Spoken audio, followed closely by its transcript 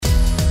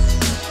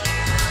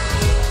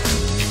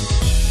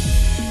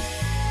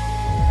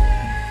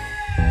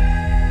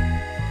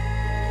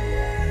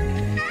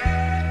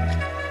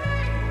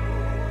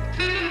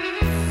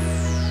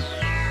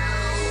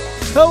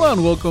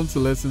Hello and welcome to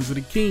Lessons with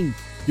the King,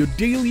 your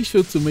daily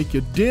show to make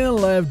your day in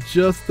life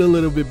just a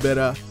little bit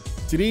better.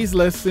 Today's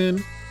lesson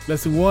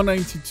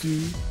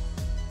 192,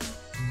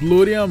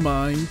 blow their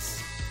minds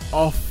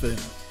often.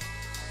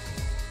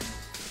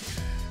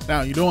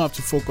 Now, you don't have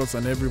to focus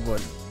on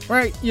everybody,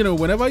 right? You know,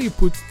 whenever you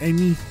put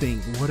anything,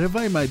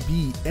 whatever it might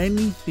be,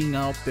 anything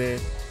out there,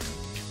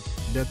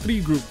 there are three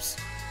groups: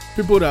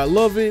 people that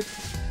love it,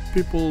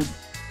 people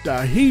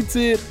that hate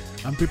it,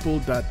 and people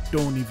that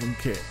don't even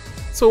care.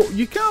 So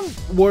you can't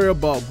worry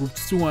about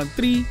groups 2 and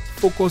 3,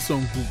 focus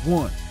on group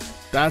 1.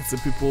 That's the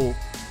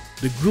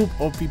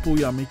group of people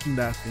you are making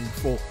that thing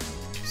for.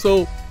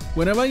 So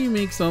whenever you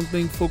make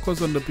something,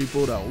 focus on the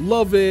people that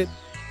love it.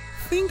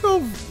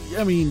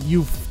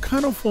 You've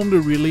kind of formed a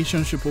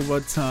relationship over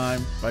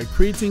time by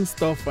creating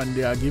stuff and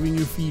they are giving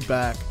you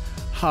feedback.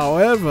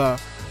 However,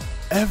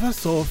 ever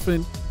so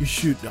often, you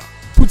should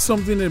put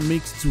something that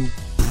makes to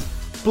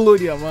blow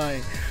their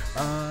mind.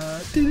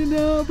 Didn't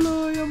I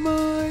blow your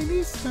mind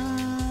this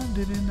time?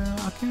 Didn't I?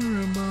 I can't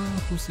remember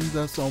who sings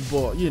that song,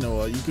 but you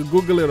can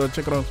Google it or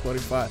check it on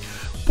Spotify.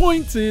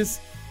 Point is,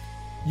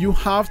 you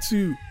have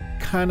to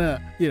kind of,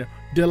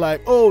 they're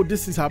like, oh,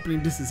 this is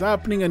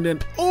happening, and then,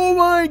 oh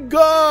my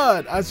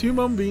God, as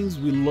human beings,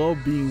 we love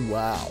being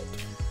wowed.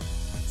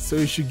 So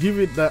you should give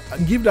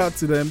that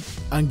to them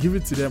and give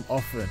it to them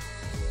often.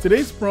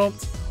 Today's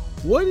prompt: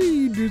 what do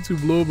you do to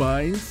blow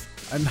minds?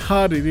 And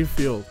how did it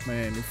feel?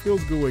 Man, it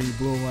feels good when you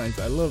blow minds.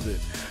 I love it.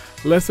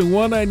 Lesson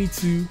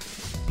 192,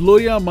 blow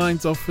your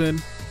minds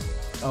often.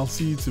 I'll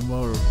see you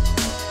tomorrow.